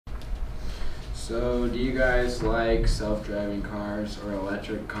So, do you guys like self-driving cars or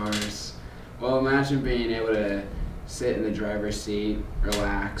electric cars? Well, imagine being able to sit in the driver's seat,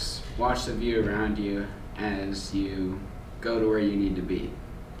 relax, watch the view around you as you go to where you need to be,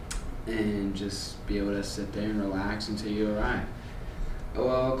 and just be able to sit there and relax until you arrive.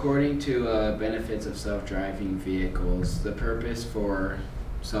 Well, according to benefits of self-driving vehicles, the purpose for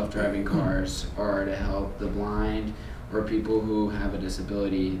self-driving cars are to help the blind or people who have a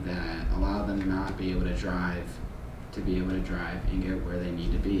disability that allow them to not be able to drive and get where they need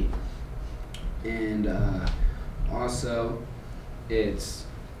to be. And also, it's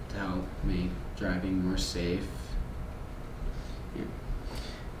to help make driving more safe. Yeah.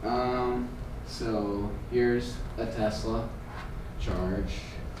 So here's a Tesla charged,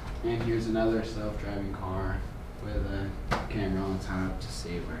 and here's another self-driving car with a camera on top to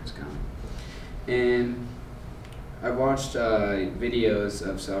see where it's going. And I've watched videos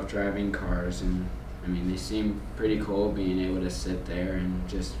of self-driving cars, and I mean, they seem pretty cool, being able to sit there and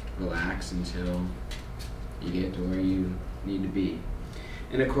just relax until you get to where you need to be.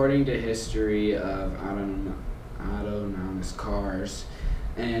 And according to history of autonomous cars,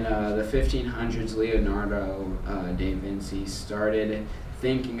 in the 1500s, Leonardo da Vinci started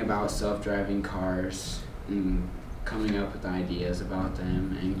thinking about self-driving cars and coming up with ideas about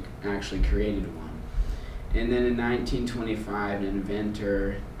them, and actually created one. And then in 1925, an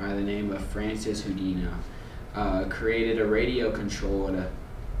inventor by the name of Francis Houdino created a radio-controlled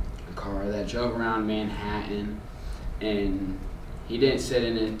car that drove around Manhattan, and he didn't sit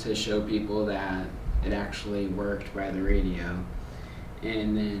in it to show people that it actually worked by the radio.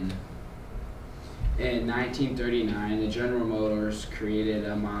 And then in 1939, the General Motors created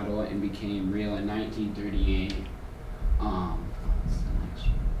a model and became real in 1938, what's the next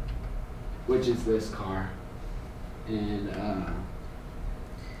one? Which is this car. And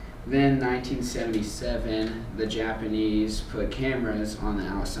then 1977, the Japanese put cameras on the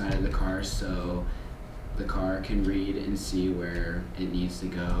outside of the car so the car can read and see where it needs to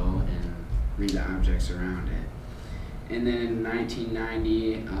go and read the objects around it. And then in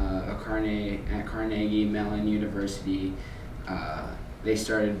 1990, at Carnegie Mellon University, they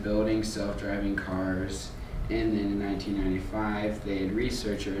started building self-driving cars. And then in 1995, they had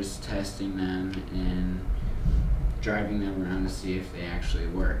researchers testing them and driving them around to see if they actually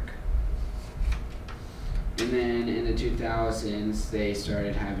work. And then in the 2000s, they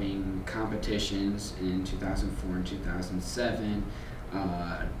started having competitions in 2004 and 2007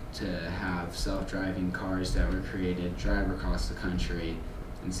 to have self-driving cars that were created drive across the country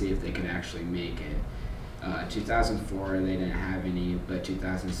and see if they could actually make it. 2004, they didn't have any, but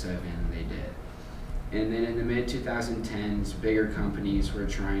 2007, they did. And then in the mid-2010s, bigger companies were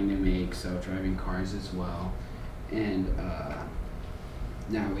trying to make self-driving cars as well. And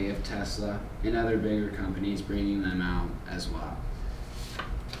now we have Tesla and other bigger companies bringing them out as well.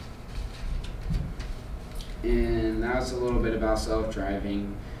 And that was a little bit about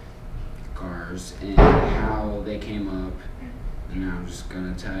self-driving cars and how they came up. And now I'm just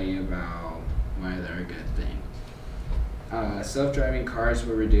going to tell you about why they're a good thing. Self-driving cars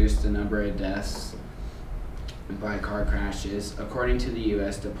will reduce the number of deaths by car crashes. According to the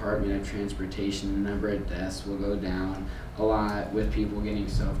U.S. Department of Transportation, the number of deaths will go down a lot with people getting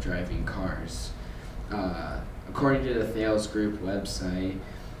self-driving cars. According to the Thales Group website,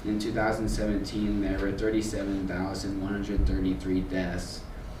 in 2017, there were 37,133 deaths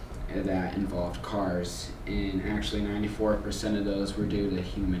that involved cars, and actually 94% of those were due to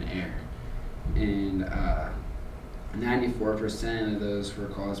human error. And 94% of those were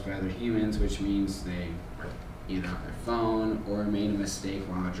caused by other humans, which means they were either on their phone or made a mistake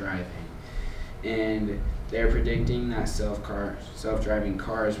while driving. And they're predicting that self-driving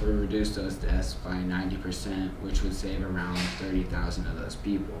cars will reduce those deaths by 90%, which would save around 30,000 of those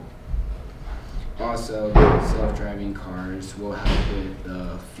people. Also, self-driving cars will help with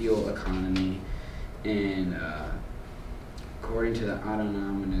the fuel economy, and according to the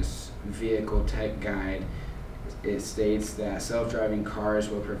Autonomous Vehicle Tech Guide, it states that self-driving cars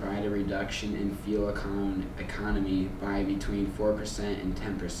will provide a reduction in fuel economy by between 4% and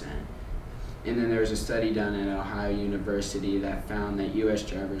 10%. And then there was a study done at Ohio University that found that U.S.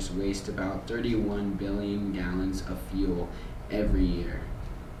 drivers waste about 31 billion gallons of fuel every year.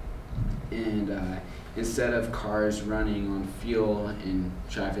 And instead of cars running on fuel in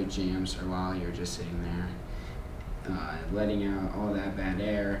traffic jams or while you're just sitting there, letting out all that bad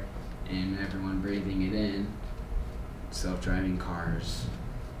air and everyone breathing it in, self-driving cars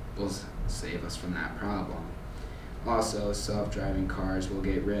will save us from that problem. Also, self-driving cars will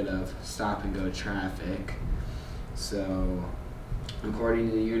get rid of stop-and-go traffic, so According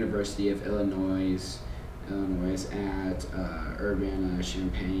to the University of Illinois at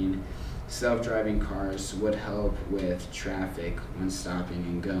Urbana-Champaign, self-driving cars would help with traffic when stopping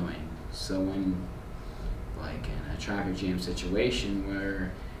and going. So when, like in a traffic jam situation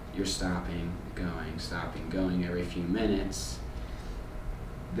where you're stopping, going every few minutes,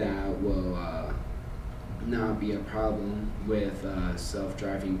 that will not be a problem with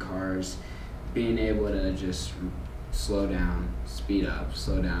self-driving cars being able to just slow down, speed up,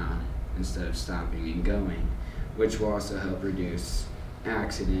 slow down instead of stopping and going, which will also help reduce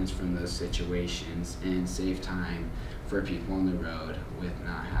accidents from those situations and save time for people on the road with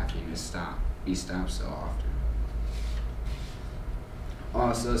not having to be stopped so often.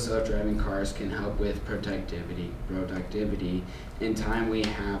 Also, self-driving cars can help with productivity and time we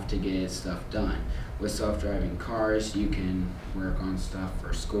have to get stuff done. With self-driving cars, you can work on stuff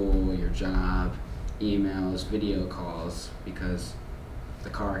for school, your job, emails, video calls, because the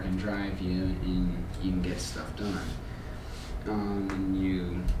car can drive you and you can get stuff done. And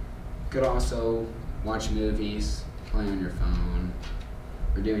you could also watch movies, play on your phone,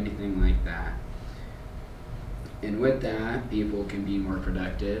 or do anything like that. And with that, people can be more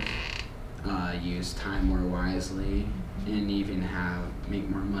productive, use time more wisely, and even make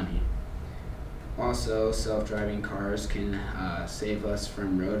more money. Also, self-driving cars can save us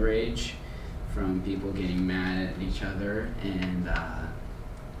from road rage, from people getting mad at each other and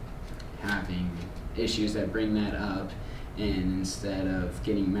having issues that bring that up. And instead of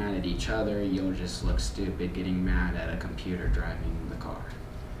getting mad at each other, you'll just look stupid getting mad at a computer driving the car.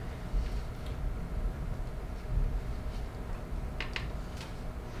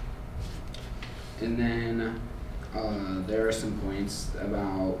 And then there are some points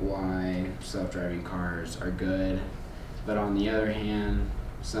about why self-driving cars are good, but on the other hand,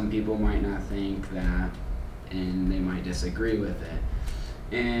 some people might not think that, and they might disagree with it.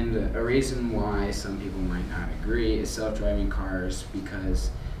 And a reason why some people might not agree is self-driving cars,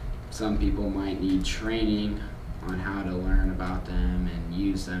 because some people might need training on how to learn about them and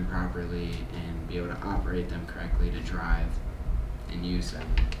use them properly and be able to operate them correctly to drive and use them,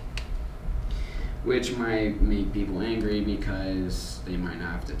 which might make people angry because they might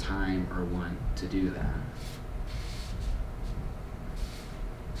not have the time or want to do that.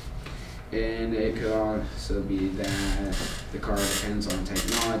 And it could also be that the car depends on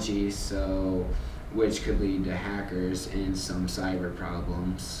technology, which could lead to hackers and some cyber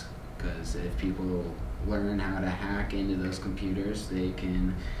problems, because if people learn how to hack into those computers, they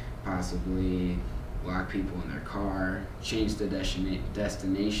can possibly lock people in their car, change the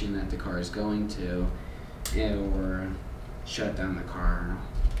destination that the car is going to, or shut down the car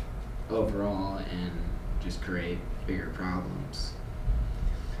overall and just create bigger problems.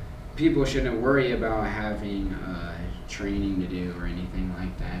 People shouldn't worry about having training to do or anything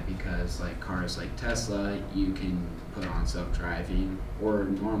like that, because like cars like Tesla, you can put on self-driving or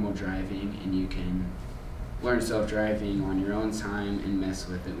normal driving, and you can learn self-driving on your own time and mess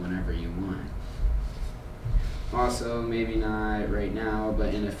with it whenever you want. Also, maybe not right now,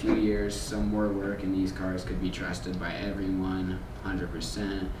 but in a few years, some more work in these cars could be trusted by everyone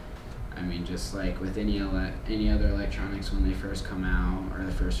 100%. I mean, just like with any other electronics when they first come out, or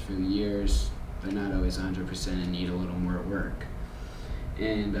the first few years, they're not always 100% and need a little more work.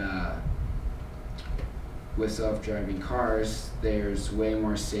 And with self-driving cars, there's way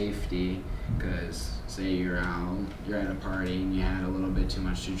more safety, because say you're at a party and you had a little bit too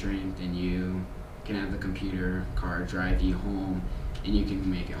much to drink, then you can have the computer car drive you home and you can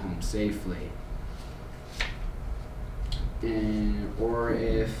make it home safely. Or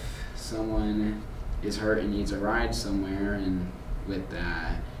if someone is hurt and needs a ride somewhere, and with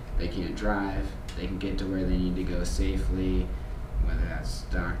that they can't drive, they can get to where they need to go safely, whether that's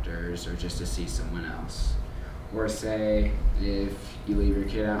doctors or just to see someone else. Or say if you leave your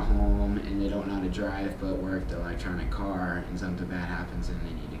kid at home and they don't know how to drive but work the electronic car, and something bad happens and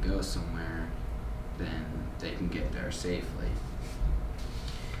they need to go somewhere, then they can get there safely.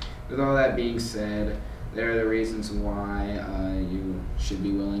 With all that being said, there are the reasons why you should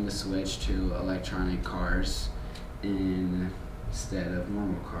be willing to switch to electronic cars instead of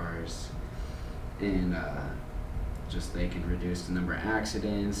normal cars. And just they can reduce the number of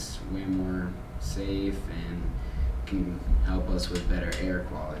accidents, way more safe, and can help us with better air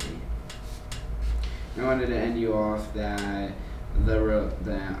quality. I wanted to end you off that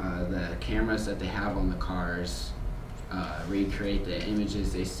the cameras that they have on the cars recreate the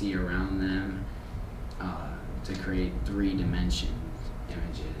images they see around them to create 3-dimension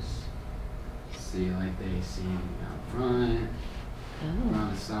images. See, like they see out front,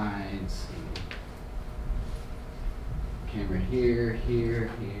 around the sides, camera here, here,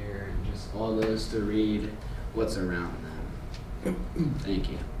 here, and just all those to read what's around them. Thank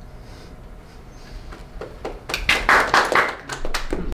you.